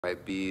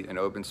might be an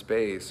open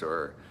space,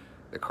 or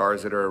the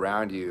cars that are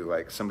around you,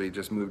 like somebody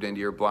just moved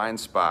into your blind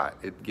spot.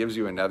 It gives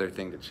you another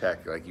thing to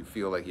check, like you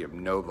feel like you have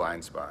no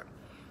blind spot.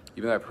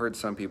 Even though I've heard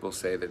some people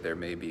say that there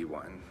may be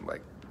one,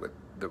 like with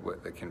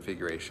the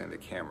configuration of the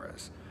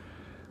cameras.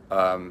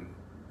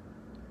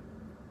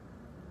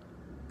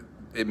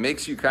 It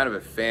makes you kind of a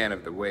fan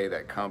of the way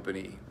that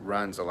company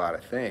runs a lot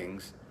of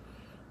things.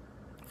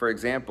 For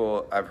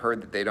example, I've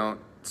heard that they don't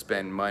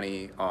spend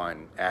money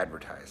on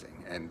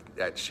advertising, and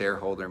at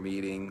shareholder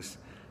meetings,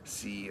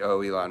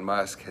 CEO Elon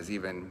Musk has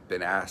even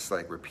been asked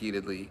like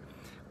repeatedly,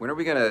 when are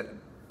we gonna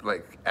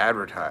like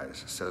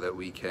advertise so that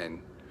we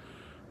can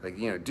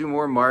do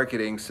more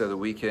marketing so that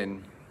we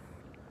can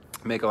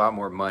make a lot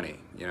more money,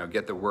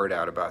 get the word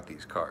out about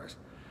these cars.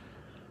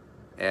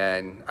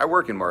 And I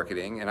work in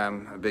marketing, and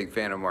I'm a big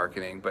fan of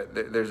marketing, but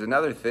there's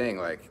another thing,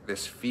 like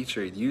this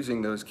feature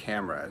using those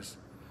cameras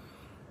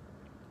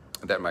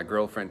that my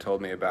girlfriend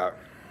told me about.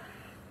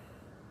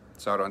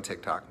 Saw it on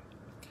TikTok.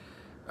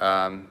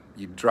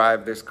 You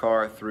drive this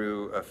car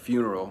through a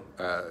funeral,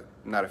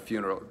 not a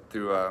funeral,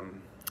 through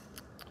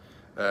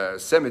a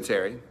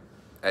cemetery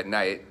at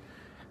night,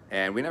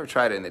 and we never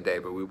tried it in the day,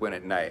 but we went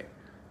at night,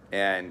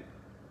 and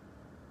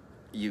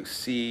you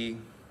see,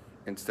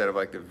 instead of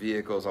like the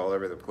vehicles all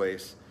over the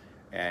place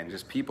and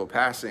just people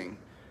passing,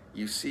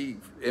 you see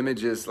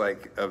images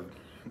like of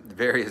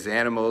various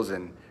animals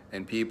and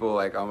people,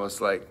 like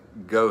almost like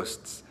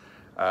ghosts,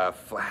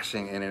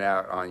 flashing in and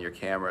out on your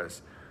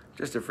cameras,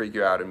 just to freak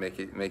you out and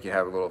make you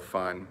have a little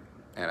fun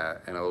and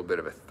a little bit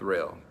of a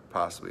thrill,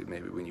 possibly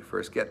maybe when you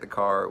first get the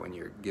car, or when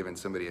you're giving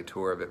somebody a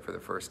tour of it for the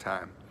first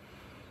time.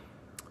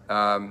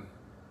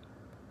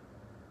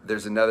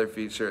 There's another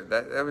feature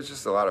that was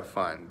just a lot of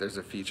fun. There's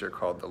a feature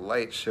called the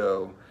light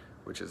show,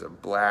 which is a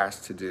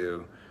blast to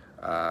do,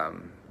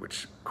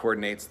 which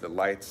coordinates the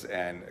lights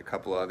and a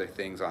couple other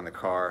things on the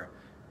car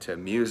to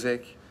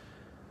music.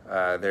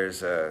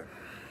 There's a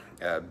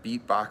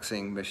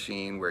beatboxing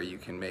machine where you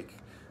can make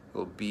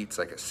little beats,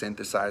 like a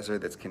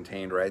synthesizer that's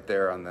contained right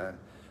there on the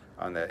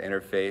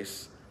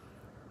interface.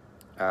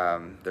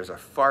 There's a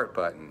fart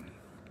button.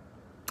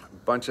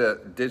 Bunch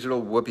of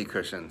digital whoopee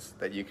cushions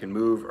that you can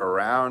move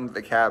around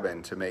the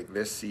cabin to make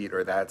this seat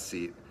or that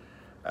seat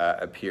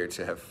appear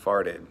to have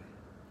farted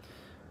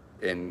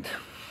in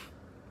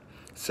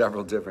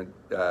several different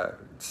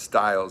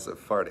styles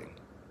of farting.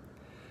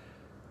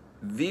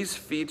 These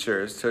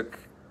features took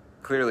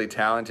clearly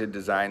talented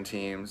design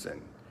teams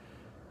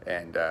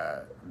and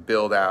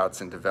build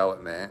outs and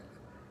development,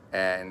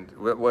 and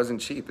it wasn't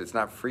cheap. It's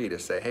not free to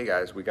say, hey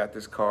guys, we got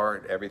this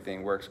car,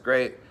 everything works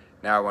great.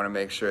 Now I want to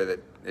make sure that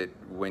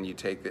when you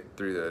take it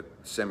through the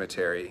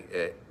cemetery,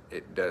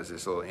 it does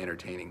this little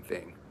entertaining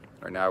thing.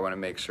 Or now I want to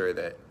make sure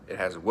that it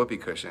has a whoopee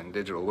cushion,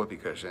 digital whoopee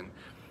cushion.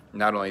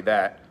 Not only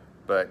that,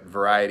 but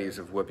varieties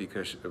of whoopee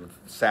cushion of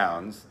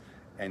sounds,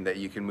 and that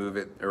you can move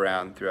it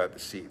around throughout the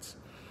seats.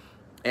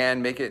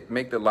 And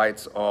make the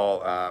lights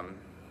all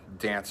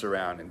dance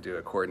around and do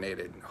a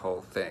coordinated whole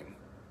thing.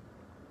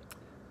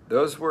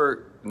 Those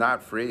were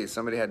not free.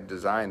 Somebody had to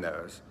design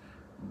those.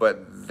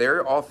 But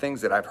they're all things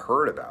that I've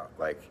heard about,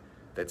 like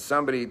that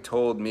somebody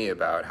told me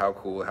about how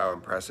cool, how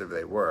impressive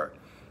they were.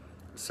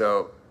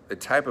 So the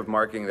type of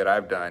marketing that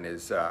I've done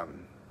is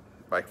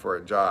like for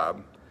a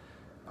job,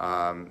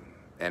 and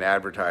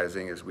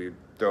advertising is we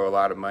throw a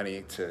lot of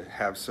money to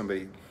have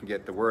somebody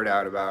get the word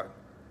out about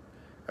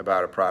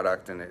a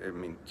product, and I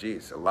mean,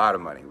 geez, a lot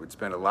of money. We'd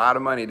spend a lot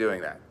of money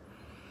doing that.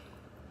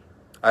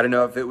 I don't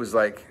know if it was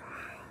like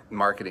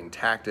marketing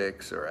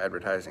tactics or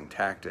advertising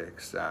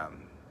tactics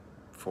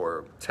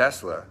for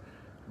Tesla,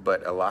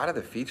 but a lot of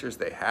the features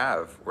they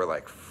have were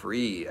like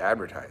free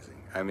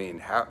advertising. I mean,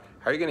 how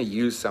are you going to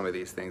use some of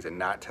these things and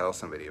not tell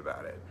somebody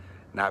about it,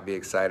 not be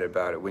excited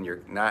about it when you're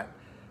not,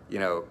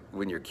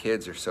 when your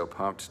kids are so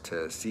pumped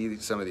to see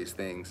some of these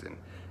things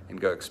and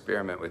go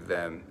experiment with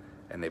them,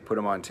 and they put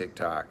them on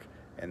TikTok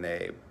and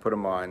they put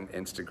them on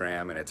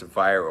Instagram, and it's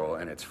viral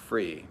and it's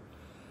free.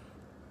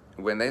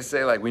 When they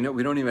say like, we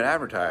don't even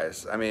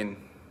advertise, I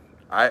mean,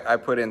 I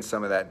put in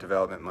some of that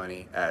development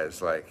money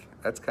as like,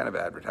 that's kind of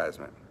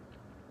advertisement.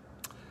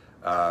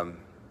 And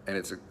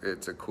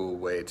it's a cool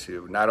way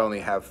to not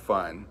only have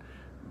fun,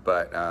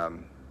 but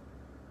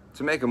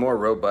to make a more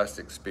robust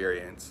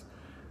experience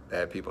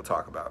that people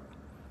talk about.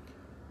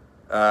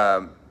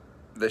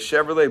 The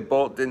Chevrolet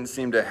Bolt didn't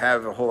seem to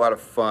have a whole lot of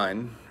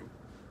fun.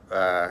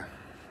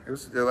 It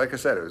was, like I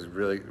said, it was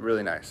really,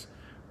 really nice,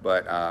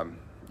 but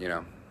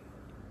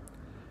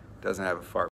doesn't have a fart